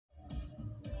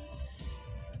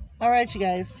All right, you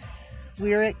guys,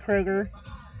 we're at Kroger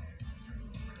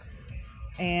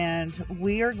and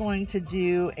we are going to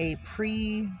do a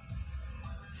pre-Friday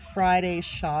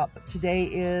shop. Today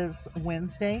is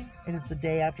Wednesday. It is the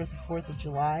day after the 4th of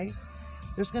July.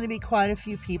 There's going to be quite a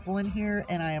few people in here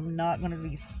and I am not going to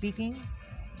be speaking,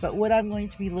 but what I'm going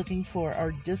to be looking for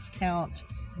are discount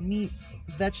meats,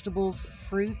 vegetables,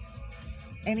 fruits,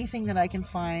 anything that I can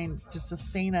find to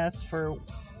sustain us for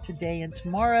today and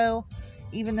tomorrow.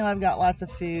 Even though I've got lots of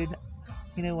food,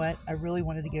 you know what? I really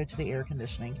wanted to go to the air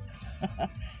conditioning.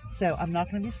 So I'm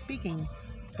not going to be speaking,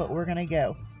 but we're going to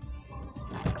go.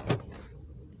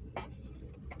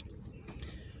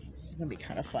 This is going to be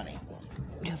kind of funny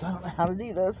because I don't know how to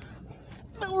do this,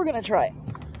 but we're going to try.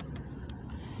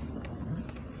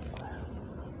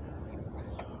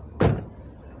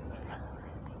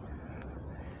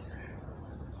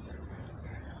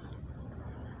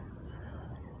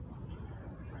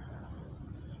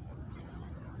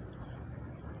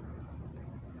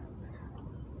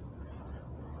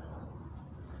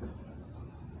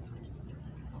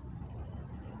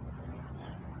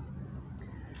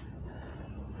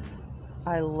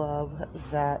 I love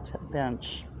that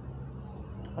bench.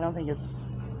 I don't think it's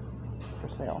for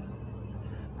sale,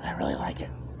 but I really like it.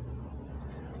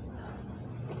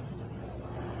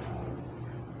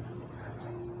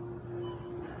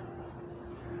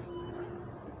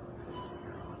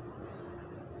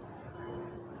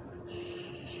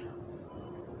 Shh.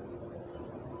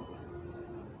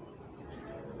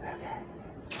 Okay.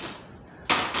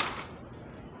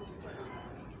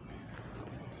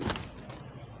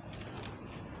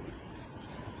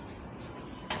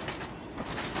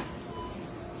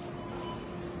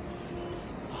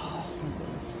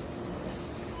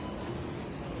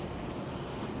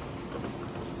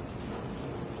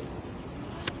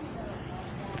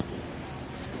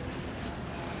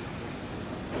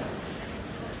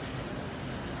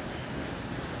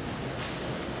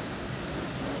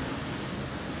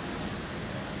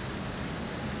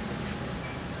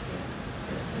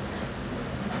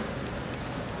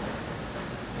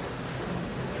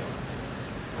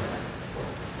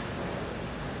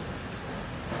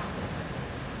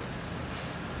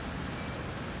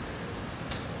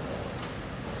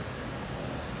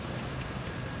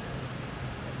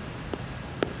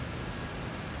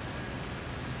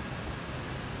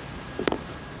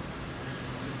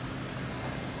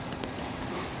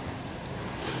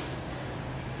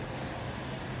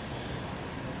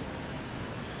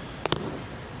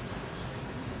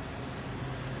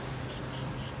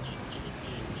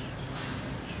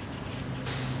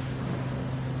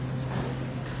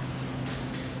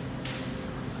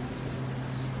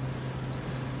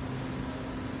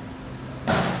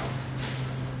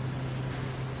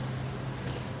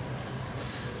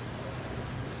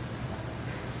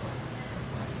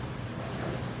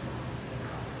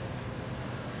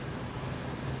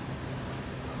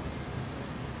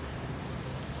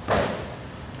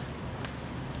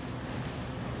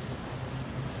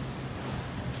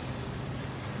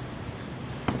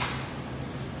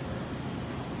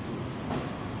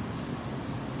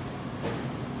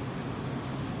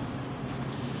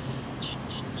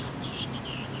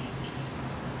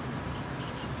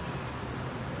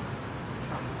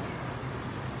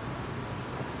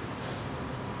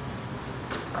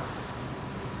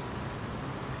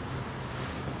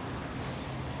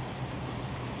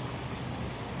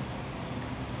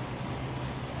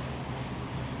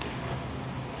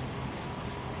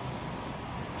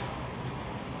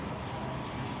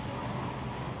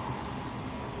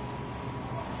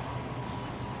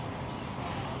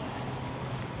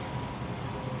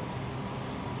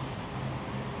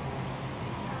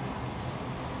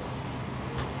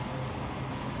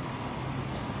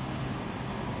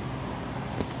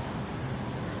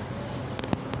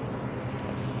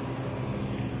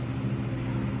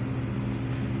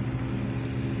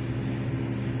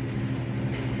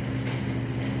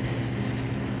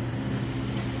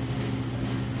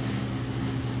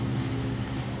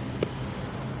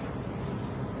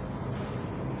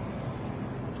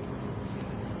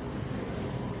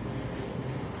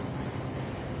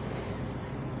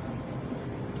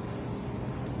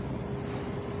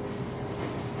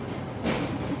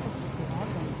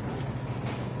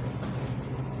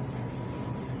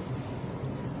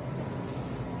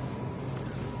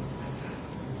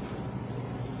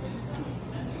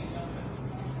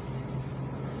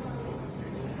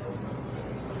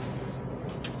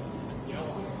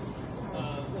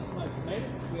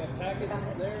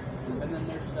 packets there, and then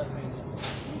there's stuffing.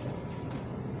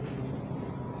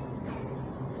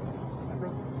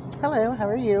 Hello, how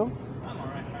are you? I'm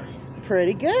alright, how are you?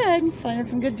 Pretty good. Finding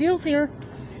some good deals here.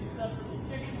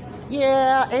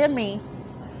 Yeah, and me.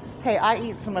 Hey, I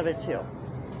eat some of it too.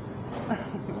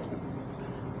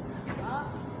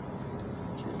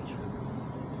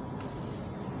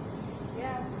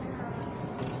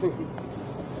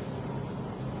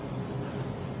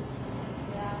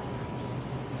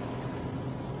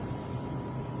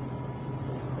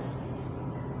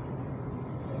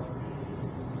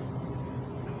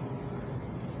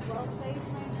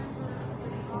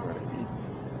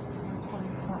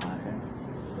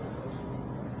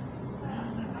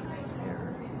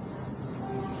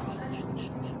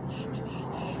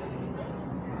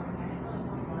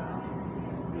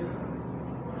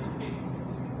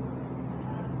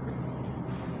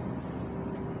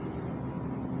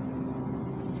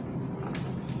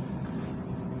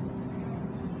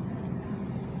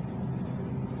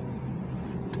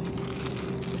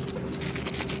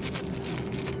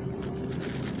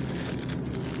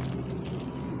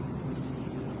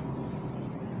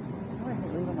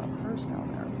 Down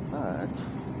there,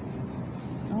 but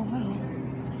oh well.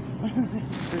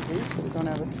 It's reduced, but we don't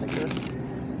have a sticker.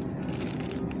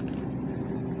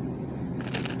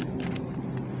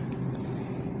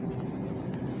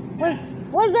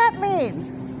 What does that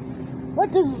mean?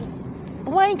 What does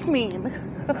blank mean?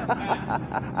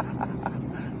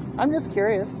 I'm just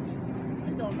curious.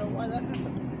 I don't know why that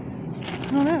happened.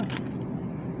 I don't know.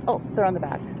 Oh, they're on the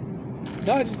back.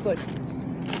 No, I just like.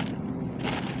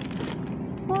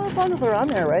 Well, as long as they're on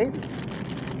there, right?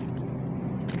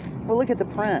 Well, look at the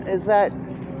print. Is that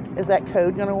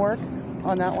code gonna work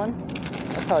on that one?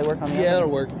 That'll probably work on the other. Yeah, it'll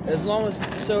work. As long as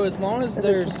Is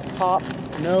there's it top?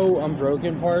 no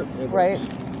unbroken part. It works. Right.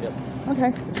 Yep.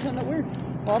 Okay. Isn't that weird?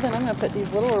 Well, then I'm gonna put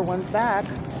these littler ones back.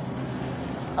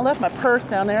 I left my purse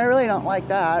down there. I really don't like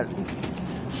that.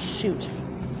 Shoot.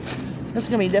 This is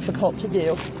gonna be difficult to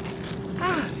do.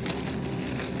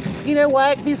 You know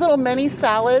what? These little mini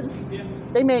salads,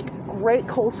 they make great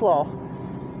coleslaw.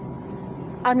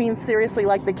 I mean, seriously,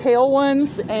 like the kale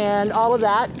ones and all of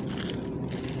that.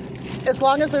 As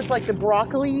long as there's like the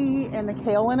broccoli and the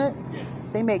kale in it,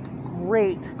 they make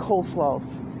great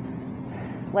coleslaws.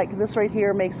 Like this right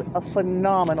here makes a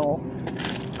phenomenal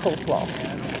coleslaw.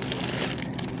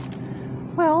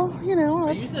 Well, you know,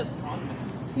 I use this condiment.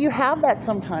 you have that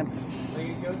sometimes. Like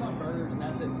it goes on burgers and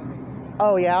that's it for me.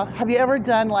 Oh yeah. Have you ever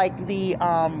done like the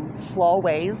slaw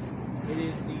ways? It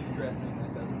is the dressing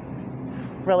that does it.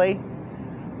 Really?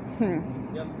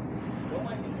 Yep. Don't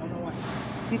like it. Don't know why.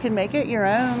 You can make it your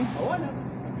own. Oh, I know.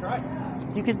 I've tried.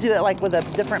 You could do it like with a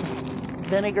different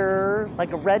vinegar,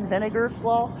 like a red vinegar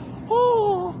slaw.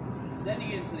 Oh. Then you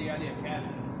get into the idea of cabbage.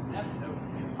 That's no.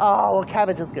 Oh, well,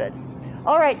 cabbage is good.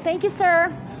 All right, thank you,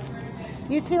 sir.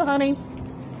 You too, honey.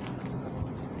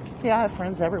 See, I have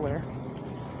friends everywhere.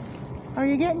 Are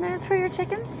you getting those for your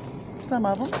chickens? Some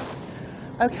of them.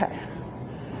 Okay.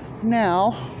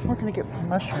 Now, we're going to get some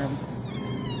mushrooms.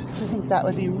 I think that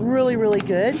would be really, really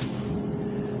good.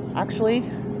 Actually,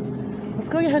 let's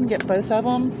go ahead and get both of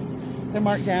them. They're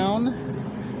marked down.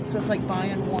 So it's like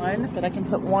buying one, but I can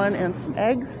put one in some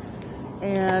eggs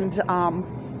and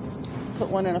put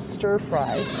one in a stir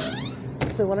fry.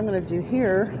 So what I'm going to do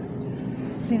here,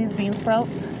 see these bean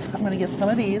sprouts? I'm going to get some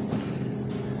of these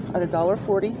at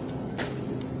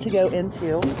 $1.40 to go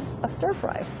into a stir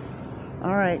fry.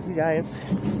 All right, you guys,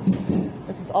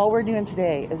 this is all we're doing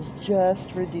today is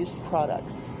just reduced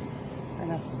products. And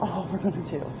that's all we're going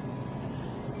to do.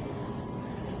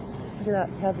 Look at that,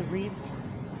 you have the reeds.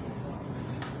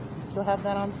 You still have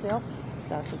that on sale?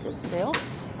 That's a good sale.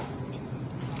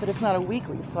 But it's not a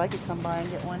weekly, so I could come by and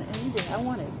get one any day I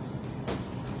wanted.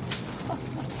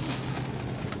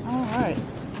 All right.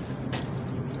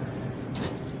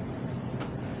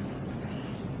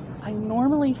 I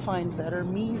normally find better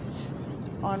meat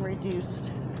on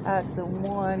reduced at the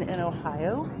one in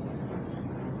Ohio.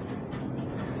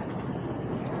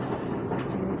 Don't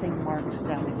see anything marked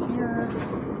down here.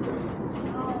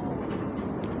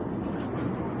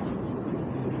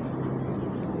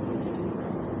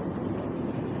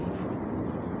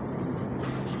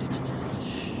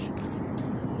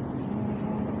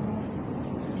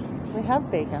 So we have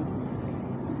bacon.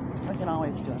 I can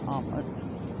always do an omelet.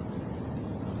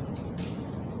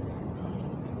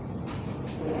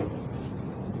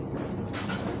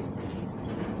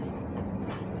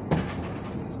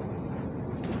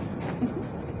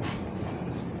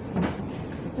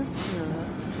 So this here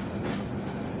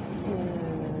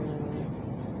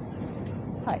is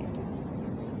pie.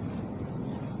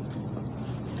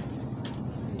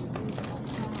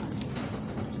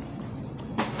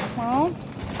 Well,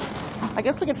 I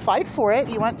guess we could fight for it.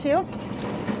 You want to?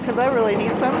 because I really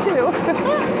need some too.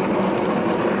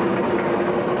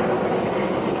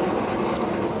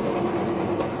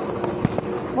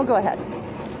 Well, go ahead.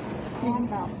 I'm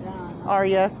about done. Are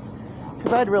you?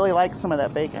 Because I'd really like some of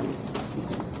that bacon.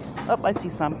 Oh, I see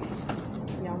some.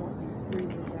 Yeah, I want these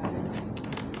freezer guys.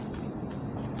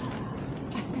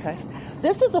 Okay.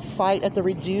 This is a fight at the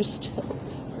reduced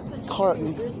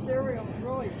carton. This cereal's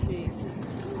really cheap.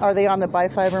 Are they on the buy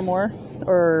 5 or more?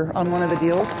 Or on one of the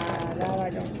deals? That I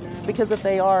don't know. Because if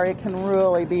they are, it can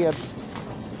really be a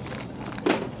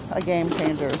game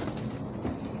changer.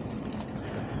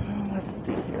 Let's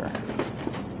see here.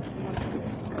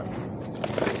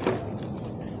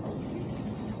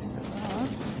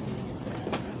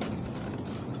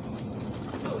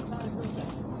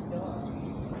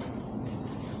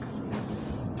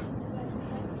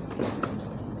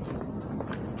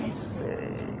 Let's see.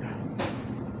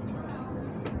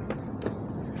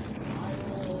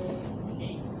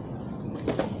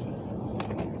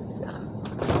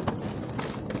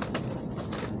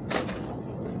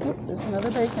 Oh, there's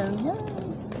another bacon. Yay!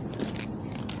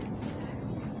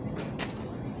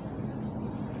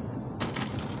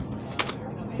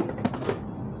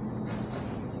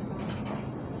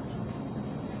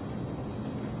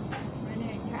 I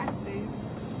need cat food.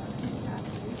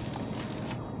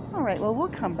 All right, well, we'll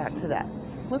come back to that.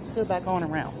 Let's go back on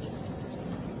around.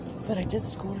 But I did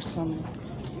score some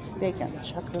bacon.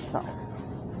 Check this out.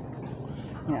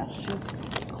 Yeah, she's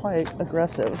quite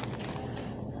aggressive.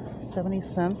 70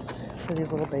 cents for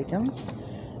these little bacons.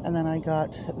 And then I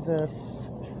got this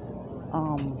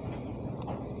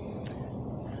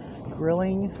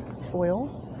grilling foil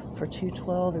for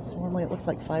 $2.12. It's normally, it looks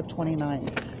like $5.29.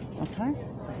 Okay,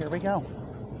 so here we go.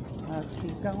 Let's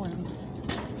keep going.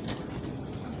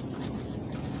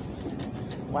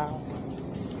 Wow.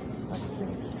 Let's see.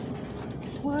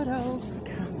 What else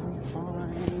can we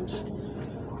find?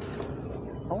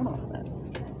 Hold on a minute.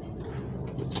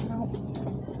 Nope.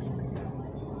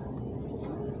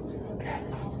 Okay.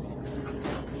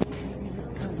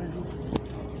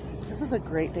 This is a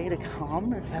great day to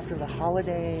come. It's after the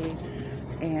holiday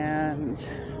and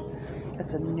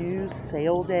it's a new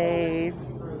sale day.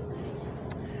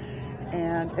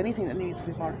 And anything that needs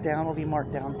to be marked down will be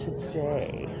marked down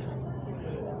today.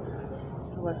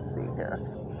 So let's see here.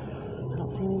 I don't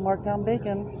see any marked down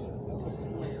bacon.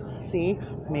 See,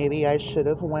 maybe I should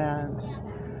have went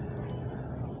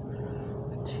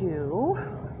to,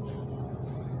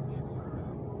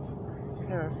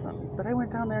 there are some, but I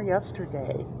went down there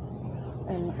yesterday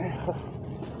and I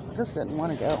just didn't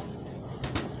want to go.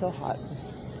 It was so hot.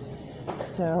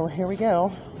 So here we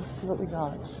go. Let's see what we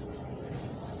got.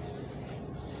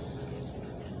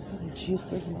 So the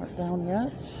juice isn't marked down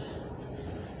yet.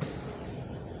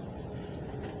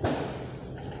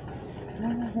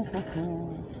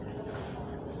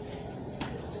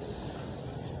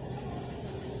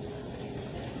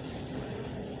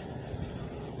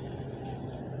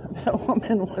 That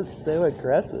woman was so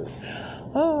aggressive.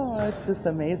 Oh, it's just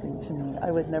amazing to me. I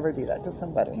would never do that to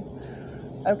somebody.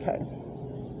 Okay,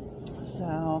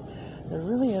 so there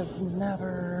really is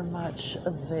never much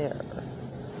there.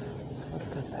 So let's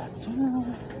go back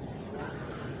down.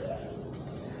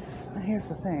 And here's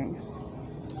the thing.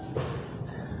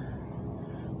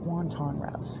 Wonton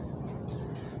wraps.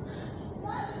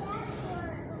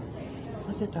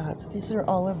 Look at that. These are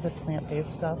all of the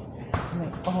plant-based stuff, and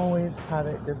they always have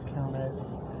it discounted.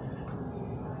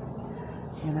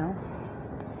 You know?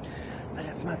 But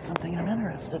it's not something I'm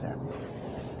interested in.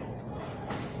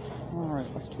 Alright,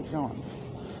 let's keep going.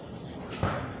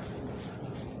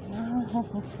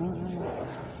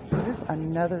 It is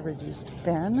another reduced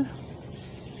bin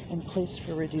in place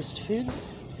for reduced foods.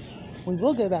 We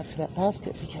will go back to that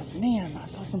basket because, man, I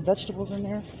saw some vegetables in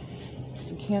there.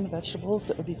 Some canned vegetables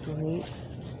that would be great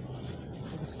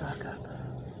for the stock up.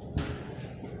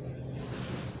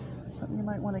 Something you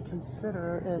might want to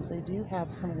consider is they do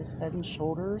have some of this Head and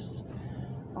Shoulders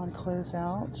on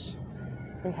closeout.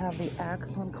 They have the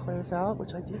Axe on closeout,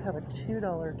 which I do have a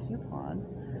 $2 coupon.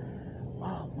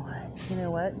 Oh my, you know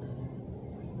what?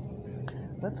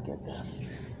 Let's get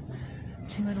this.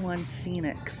 2-in-1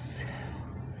 Phoenix.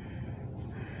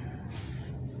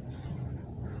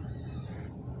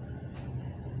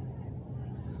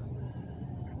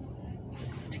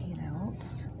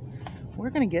 We're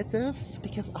going to get this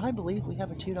because I believe we have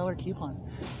a $2 coupon.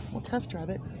 We'll test drive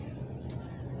it.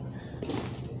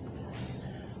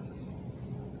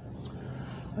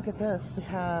 Look at this. They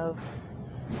have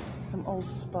some Old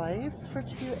Spice for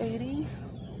 $2.80.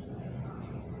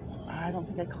 I don't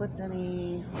think I clipped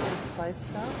any Old Spice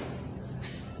stuff.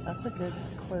 That's a good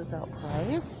closeout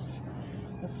price.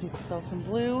 Let's see if we sell some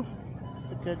blue.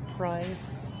 It's a good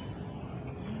price.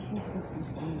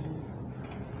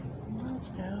 Let's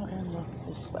go and look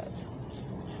this way.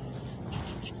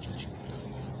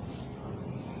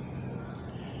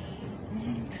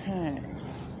 Okay.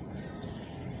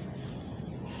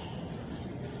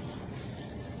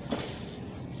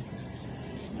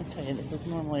 I'll tell you, this is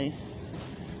normally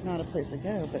not a place to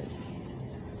go, but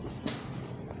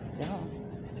yeah.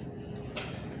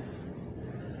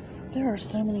 There are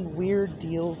so many weird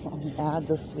deals on the ad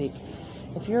this week.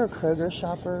 If you're a Kroger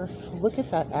shopper, look at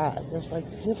that ad. There's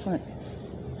like different,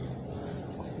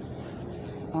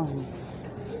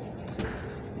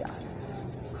 yeah.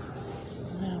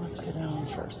 Now let's go down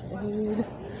first aid,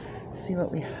 see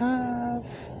what we have.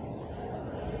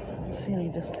 Don't see any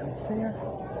discounts there.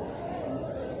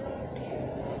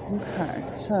 Okay,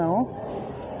 so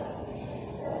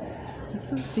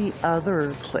this is the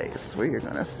other place where you're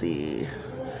gonna see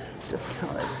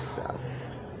discounted stuff.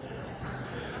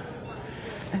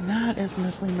 And that is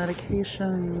mostly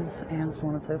medications and so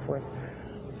on and so forth.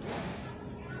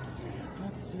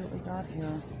 Let's see what we got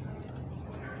here.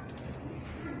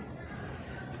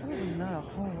 Probably not a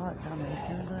whole lot down in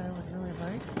here that I would really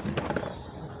like.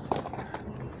 Let's see.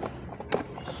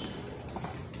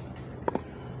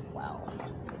 Wow.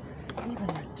 Even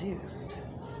reduced.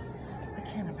 I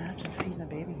can't imagine feeding a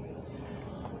baby.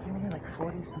 It's only like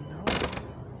 $40 some.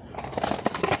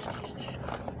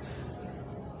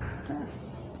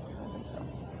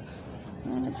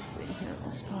 Let's see here,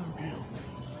 let's go around.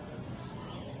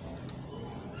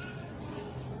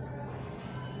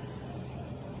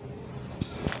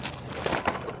 Let's see what's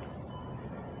this.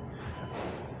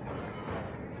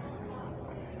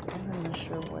 I'm not even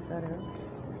sure what that is.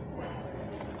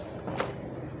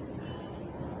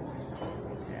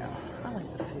 Yeah, I like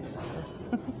the food better.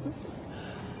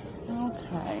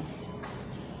 Okay.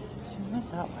 So we went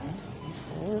that way. Let's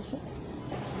go this way.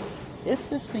 If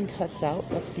this thing cuts out,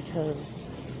 that's because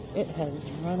it has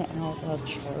run out of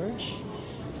charge.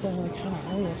 So I'm going to kind of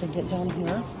hurry up and get down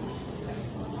here.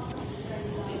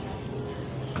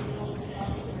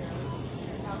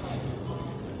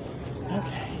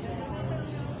 Okay.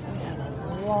 We have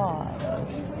a lot of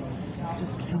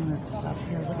discounted stuff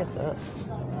here. Look at this.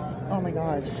 Oh my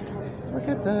gosh. Look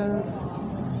at this.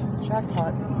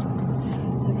 Jackpot.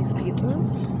 For these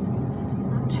pizzas.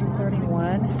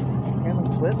 $2.31. Graham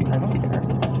Swiss, I don't care.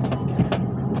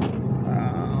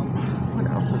 What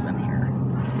else is in here?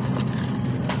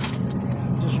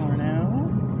 DiGiorno.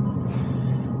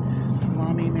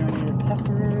 Salami marinated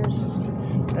peppers.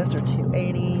 Those are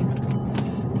 $2.80.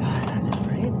 God, I know,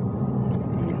 right?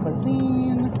 New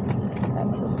cuisine. That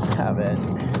one doesn't have it.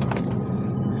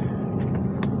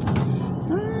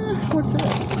 What's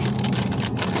this?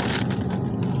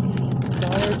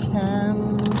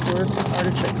 $1.10 for some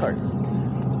artichoke hearts. I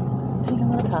think I'm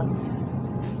gonna pass.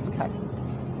 Okay.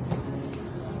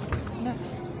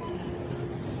 Next.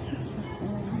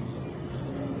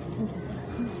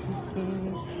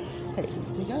 Hey,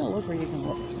 you gotta look where you can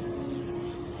look.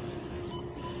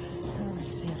 Let me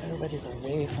see if everybody's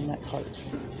away from that cart.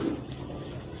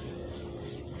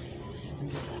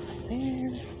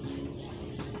 There.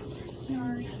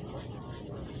 Sorry.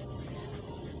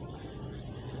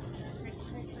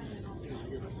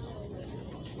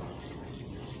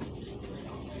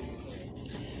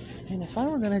 And if I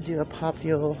were going to do a pop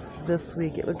deal this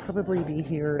week, it would probably be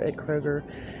here at Kroger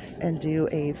and do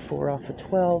a 4 off of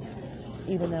 12,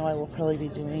 even though I will probably be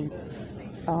doing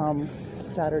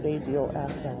Saturday deal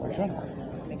at Dollar General.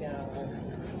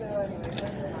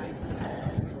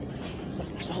 Look,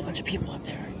 there's a whole bunch of people up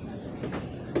there.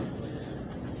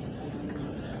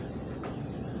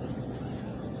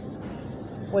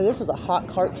 Boy, this is a hot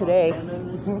cart today.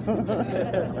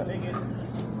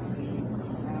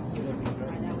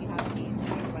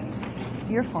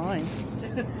 You're fine.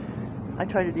 I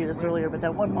tried to do this earlier, but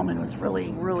that one woman was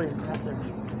really, really aggressive.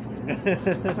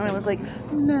 And I was like,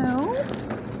 no.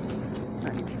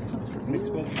 92 cents for these.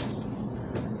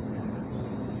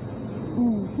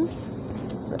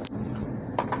 What's this?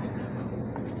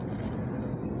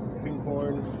 Green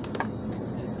corn.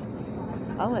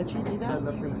 I'll let you do that.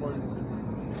 Enough green corn.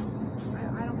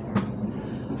 I don't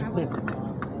care.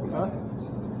 Huh?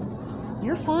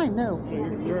 You're fine. No.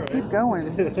 You're Keep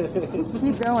going.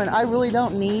 Keep going. I really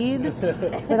don't need,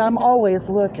 but I'm always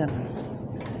looking.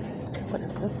 What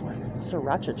is this one?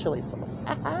 Sriracha chili sauce.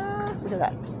 Look at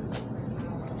that.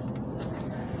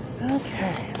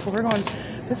 Okay, so we're going,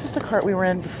 this is the cart we were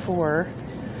in before.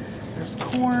 There's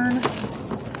corn.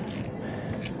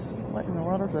 What in the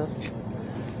world is this?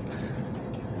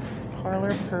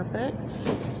 Parlor Perfect.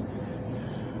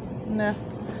 No.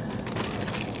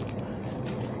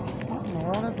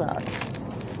 world is that?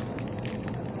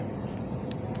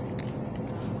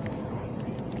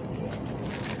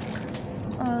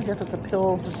 I guess it's a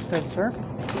pill dispenser.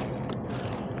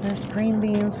 There's green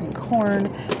beans and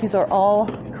corn. These are all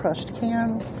crushed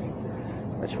cans,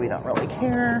 which we don't really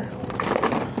care.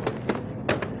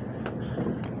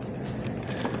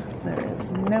 There is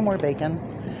no more bacon.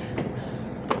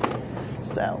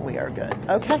 So we are good.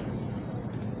 Okay.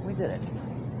 We did it.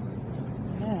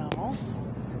 Now,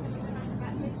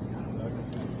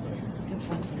 let's go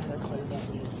find some other clothes out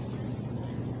these.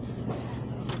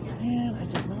 And I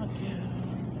did not get.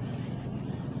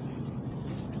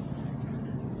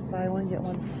 It's buy one, get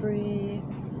one free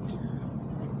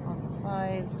on the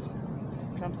thighs,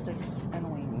 drumsticks,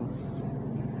 and wings.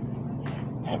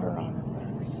 Never on the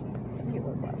breast. I think it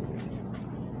was last week.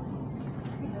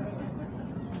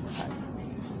 Okay.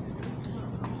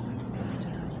 Let's go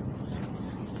down.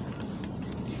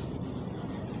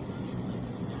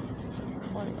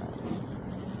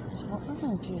 So what I'm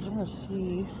going to do is I'm going to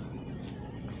see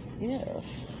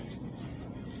if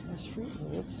there's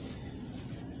Fruit Loops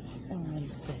on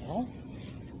sale.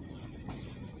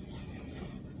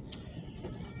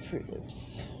 Fruit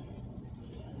Loops.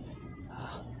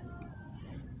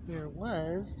 There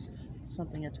was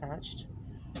something attached.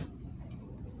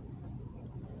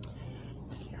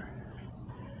 Here.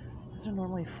 These are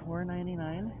normally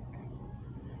 $4.99.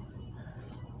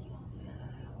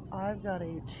 I've got a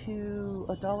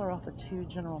 $1 off of 2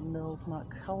 General Mills, not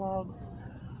Kellogg's.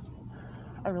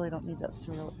 I really don't need that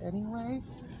cereal anyway.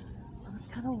 So let's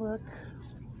kind of look.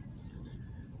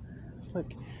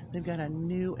 Look, they've got a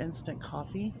new instant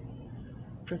coffee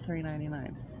for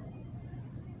 $3.99.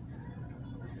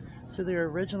 So their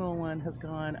original one has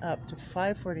gone up to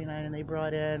 $5.49, and they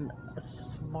brought in a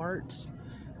smart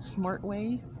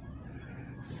way.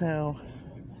 So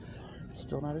it's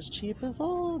still not as cheap as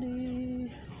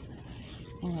Aldi.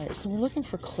 Alright, so we're looking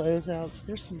for closeouts.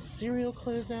 There's some cereal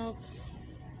closeouts.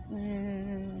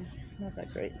 Not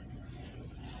that great.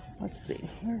 Let's see,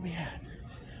 where are we at?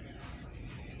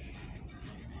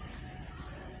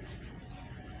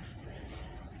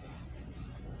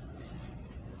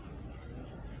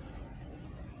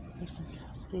 There's some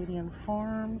Cascadian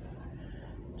Farms,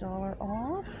 $1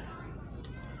 off.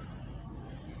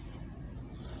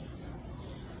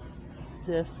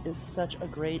 This is such a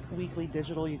great weekly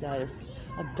digital, you guys.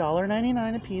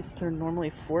 $1.99 a piece. They're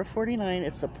normally $4.49.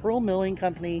 It's the Pearl Milling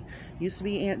Company. Used to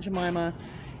be Aunt Jemima,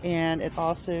 and it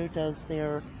also does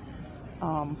their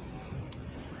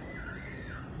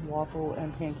waffle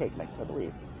and pancake mix, I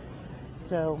believe.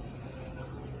 So,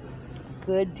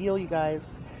 good deal, you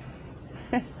guys.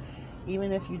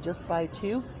 Even if you just buy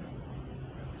 2,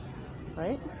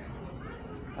 right?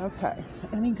 Okay,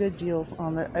 any good deals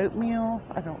on the oatmeal?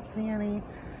 I don't see any.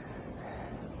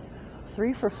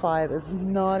 3 for $5 is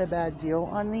not a bad deal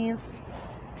on these,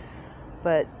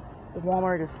 but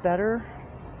Walmart is better,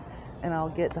 and I'll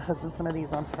get the husband some of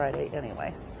these on Friday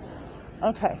anyway.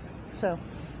 Okay, so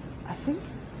I think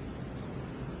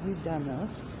we've done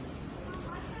this.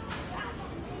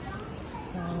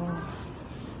 So,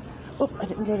 oh, I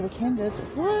didn't go to the canned goods.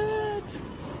 What?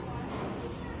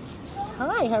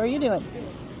 Hi, how are you doing?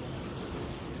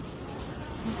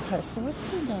 Okay, so let's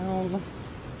go down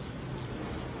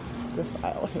this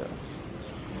aisle here.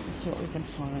 Let's see what we can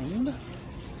find.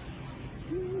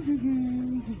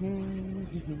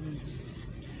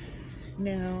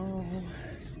 Now,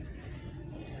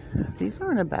 these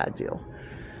aren't a bad deal.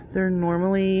 They're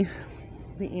normally,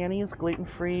 the Annie's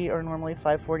gluten-free are normally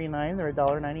 $5.49. They're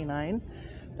 $1.99.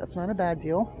 That's not a bad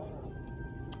deal.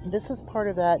 This is part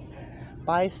of that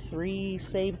buy 3,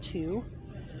 save 2.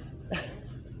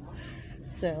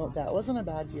 So that wasn't a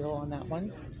bad deal on that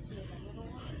one.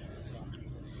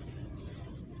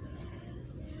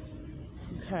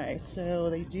 Okay, so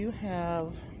they do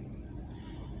have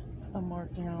a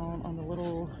markdown on the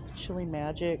little Chili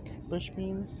Magic bush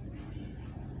beans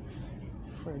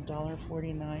for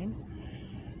 $1.49.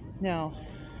 Now,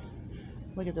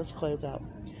 look at this closeout.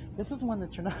 This is one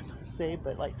that you're not going to save,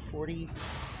 but like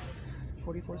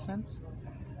 44 cents.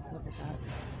 Look at that.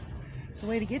 It's a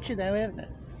way to get you though, isn't it?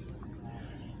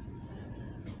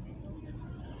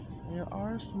 There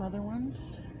are some other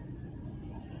ones.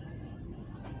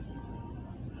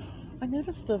 I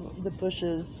noticed the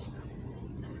Bush's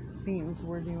beans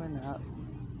were doing that.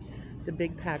 The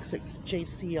big packs at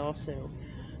JC also.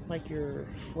 Like your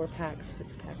 4-packs,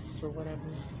 6-packs, or whatever.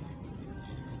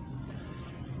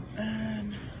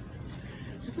 And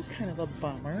this is kind of a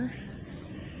bummer.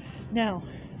 Now,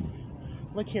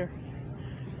 look here.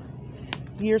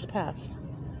 Years past,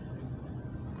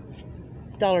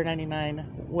 $1.99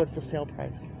 was the sale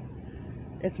price.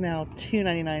 It's now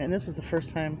 $2.99, and this is the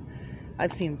first time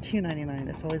I've seen $2.99.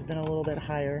 It's always been a little bit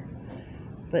higher,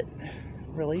 but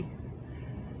really?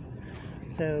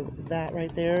 So that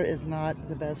right there is not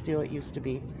the best deal it used to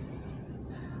be.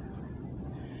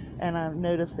 And I've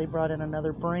noticed they brought in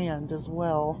another brand as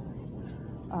well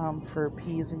for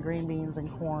peas and green beans and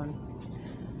corn.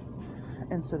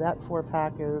 And so that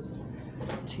 4-pack is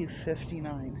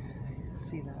 $2.59.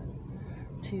 See that?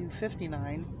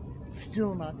 $2.59.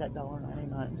 Still not that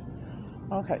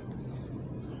 $1.99. Okay.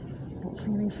 Don't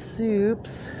see any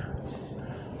soups.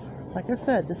 Like I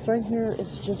said, this right here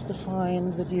is just to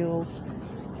find the deals.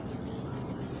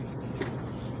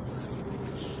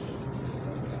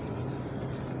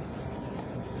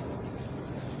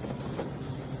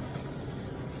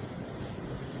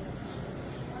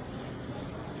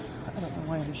 I don't know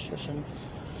why I'm shushing.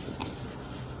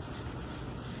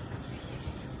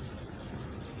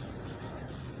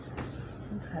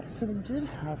 Okay, so they did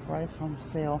have rice on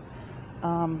sale.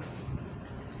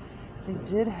 They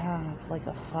did have like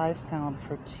a 5-pound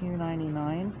for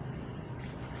 $2.99.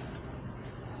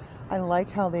 I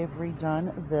like how they've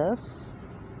redone this.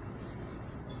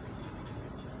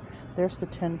 There's the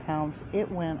 10 pounds.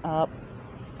 It went up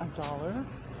 $1.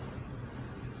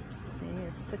 See,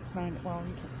 it's $6.99. Well,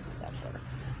 you can't see that far.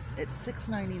 It's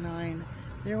 $6.99.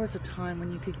 There was a time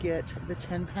when you could get the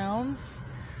 10 pounds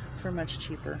for much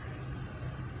cheaper.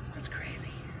 That's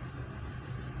crazy.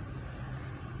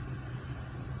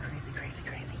 Crazy, crazy,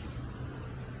 crazy.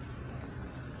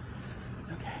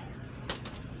 Okay.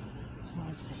 So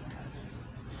let's see.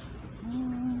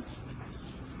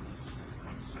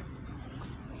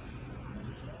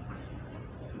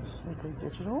 Weekly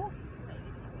Digital.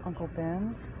 Uncle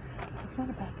Ben's. It's not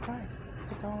a bad price.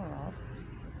 It's $1 off.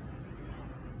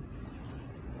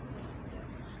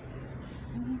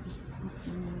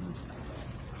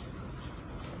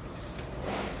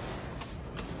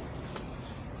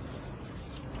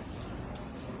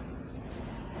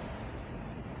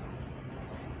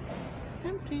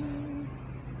 Empty.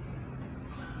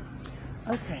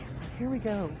 Okay, so here we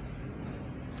go.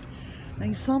 Now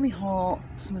you saw me haul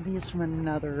some of these from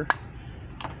another.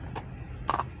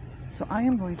 So I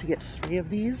am going to get 3 of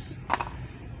these.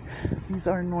 These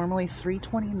are normally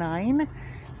 $3.29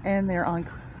 and they're on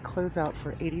closeout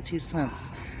for 82 cents.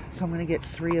 So I'm going to get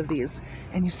 3 of these.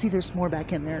 And you see there's more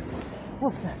back in there.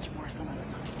 We'll snatch more some other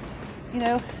time. You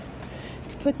know,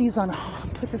 put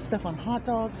this stuff on hot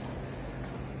dogs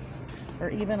or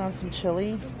even on some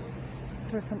chili.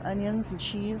 Throw some onions and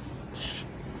cheese.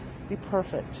 Be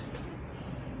perfect.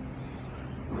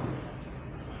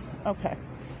 Okay.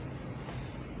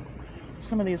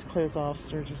 Some of these closeouts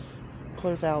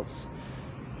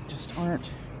just aren't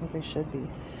what they should be.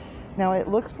 Now it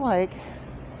looks like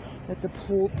that the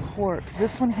pulled pork,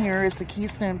 this one here is the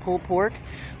Keystone pulled pork.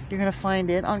 You're going to find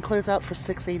it on closeout for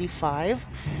 $6.85.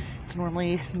 It's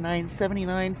normally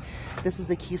 $9.79. This is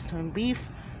the Keystone beef.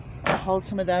 I hauled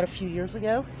some of that a few years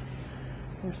ago.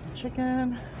 There's some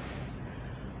chicken.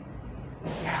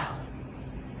 Yeah.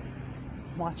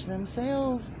 Watch them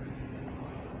sales.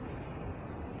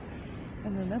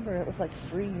 And remember, it was like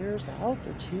 3 years out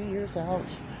or 2 years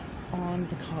out on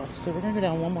the cost. So we're going to go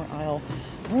down one more aisle.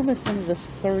 We're almost into this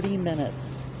 30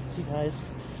 minutes, you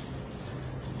guys.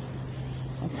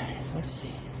 Okay, let's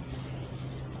see.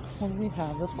 What do we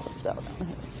have? This closed out down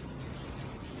here.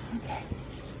 Okay.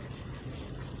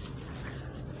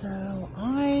 So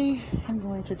I am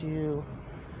going to do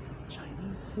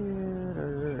Chinese food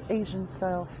or Asian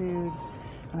style food.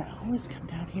 And I always come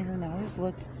down here and I always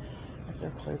look at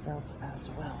their closeouts as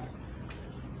well.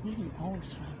 You can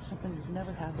always find something you've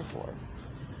never had before.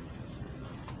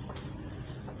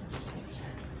 Let's see.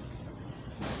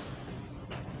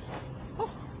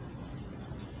 Oh.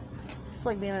 It's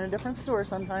like being in a different store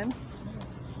sometimes.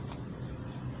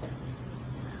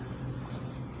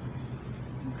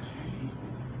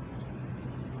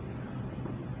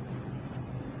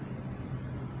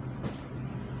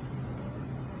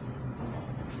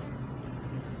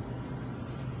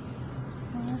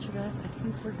 You guys, I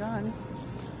think we're done.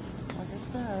 Like I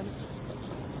said,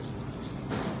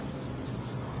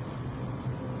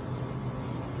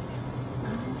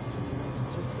 it's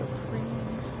just a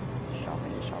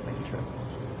pre-shopping trip.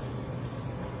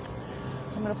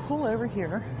 So I'm going to pull over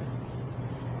here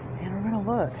and we're going to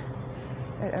look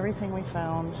at everything we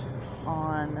found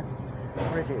on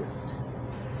Reduced.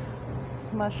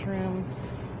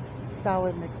 Mushrooms,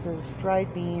 salad mixes,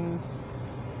 dried beans,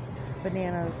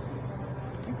 bananas.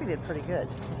 I think we did pretty good.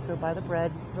 Let's go buy the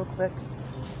bread real quick.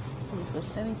 Let's see if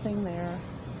there's anything there.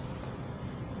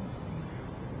 Let's see.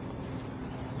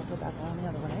 We'll go back around the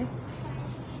other way.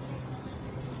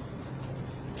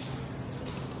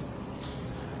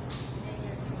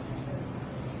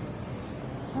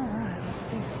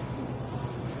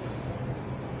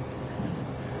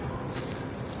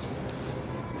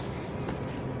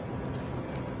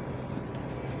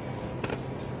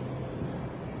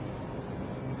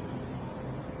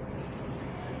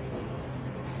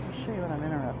 show you what I'm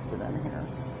interested in here.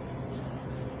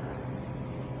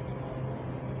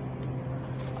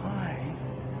 I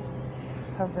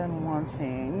have been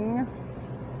wanting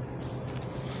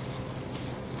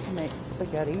to make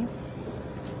spaghetti.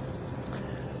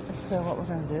 And so what we're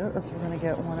going to do is we're going to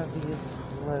get one of these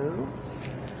loaves,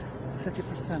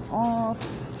 50% off.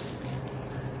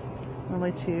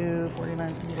 Normally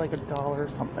 $2.49, seems like $1 or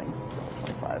something.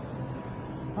 $1.25.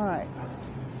 All right,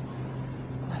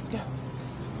 let's go.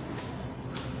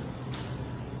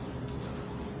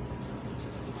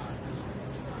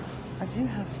 I do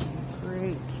have some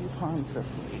great coupons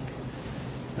this week,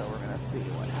 so we're gonna see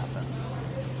what happens.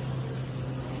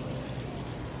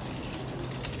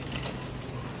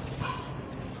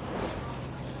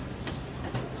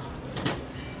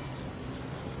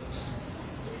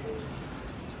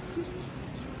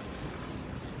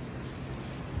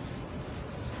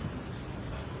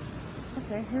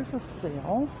 Okay, here's a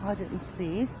sale I didn't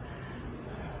see.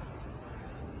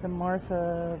 The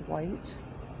Martha White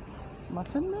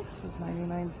muffin mix is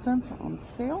 99 cents on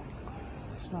sale.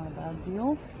 It's not a bad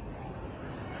deal.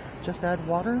 Just add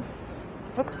water.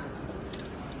 Oops.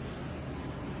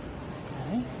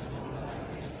 Okay.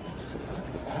 Let's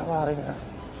get the hell out of here.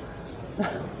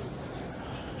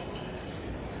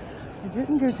 I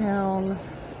didn't go down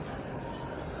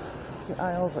the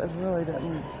aisles. I really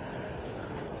didn't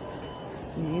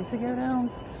need to go down.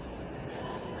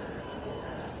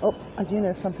 Oh, I do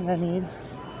know something I need.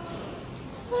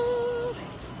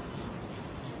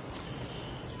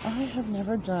 I have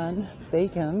never done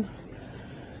bacon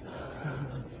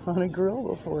on a grill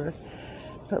before,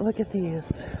 but look at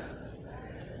these.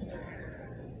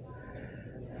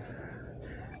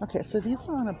 Okay, so these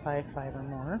are on a buy 5 or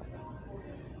more,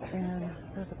 and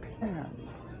they're the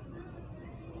pans.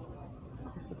 Of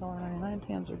course, the $1.99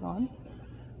 pans are gone.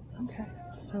 Okay,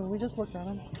 so we just looked at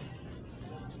them.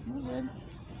 We're good.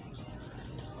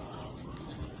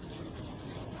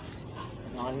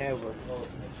 I never.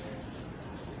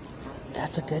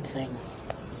 That's a good thing.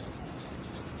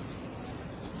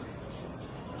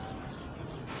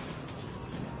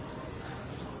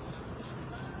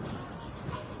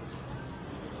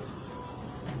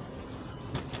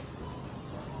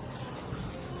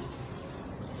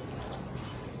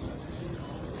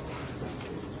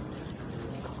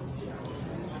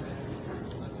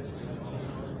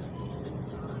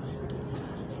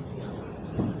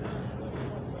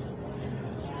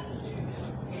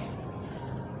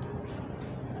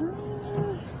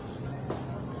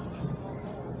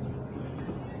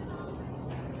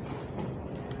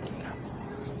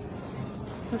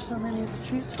 There's so many to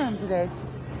choose from today.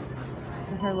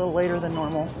 I'm here a little later than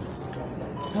normal.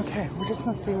 Okay, we're just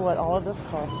going to see what all of this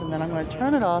costs, and then I'm going to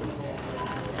turn it off.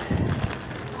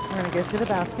 We're going to go through the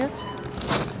basket.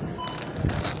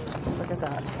 Look at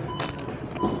that.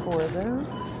 It's 4 of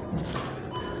those.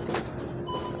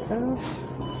 Those.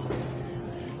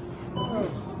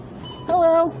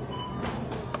 Hello.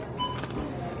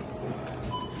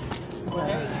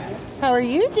 How are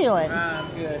you doing? I'm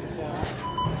good.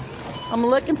 I'm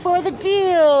looking for the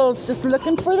deals. Just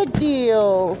looking for the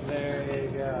deals. There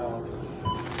you go. I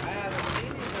haven't seen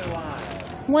you in a while.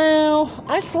 Well,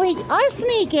 I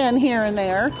sneak in here and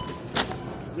there.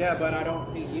 Yeah, but I don't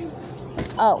see you.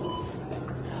 Oh.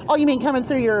 Oh, you mean coming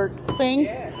through your thing?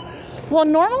 Yeah. Well,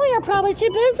 normally you're probably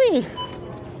too busy. So,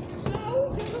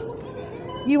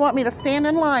 You want me to stand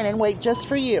in line and wait just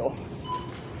for you? you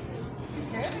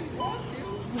can if you want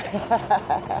to.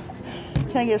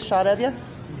 Can I get a shot of you?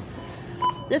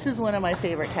 This is one of my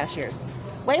favorite cashiers.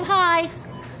 Wave hi!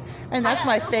 And that's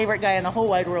my favorite guy in the whole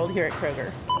wide world here at Kroger.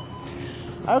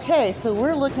 Okay, so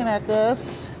we're looking at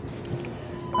this.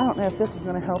 I don't know if this is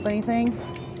going to help anything.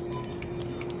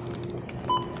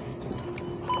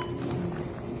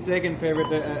 Second favorite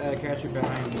cashier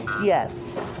behind me.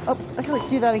 Yes. Oops, I gotta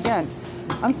do that again.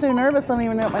 I'm so nervous I don't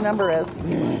even know what my number is.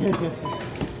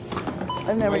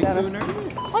 I've never done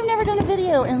a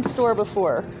video in store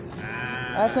before.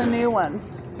 That's a new one.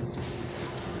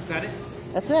 Is that it?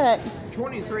 That's it.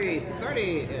 23.30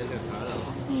 is it?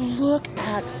 Look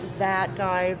at that,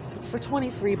 guys, for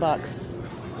 23 bucks.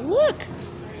 Look.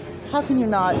 How can you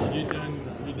not? You done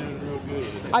real good.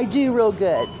 I do real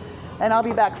good. And I'll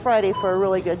be back Friday for a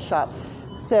really good shop.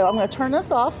 So I'm going to turn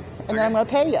this off, and then I'm going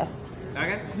to pay you.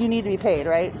 Okay. You need to be paid,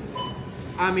 right?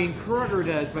 I mean, Kroger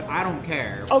does, but I don't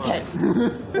care. Okay.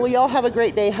 Well, y'all have a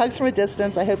great day. Hugs from a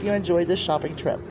distance. I hope you enjoyed this shopping trip.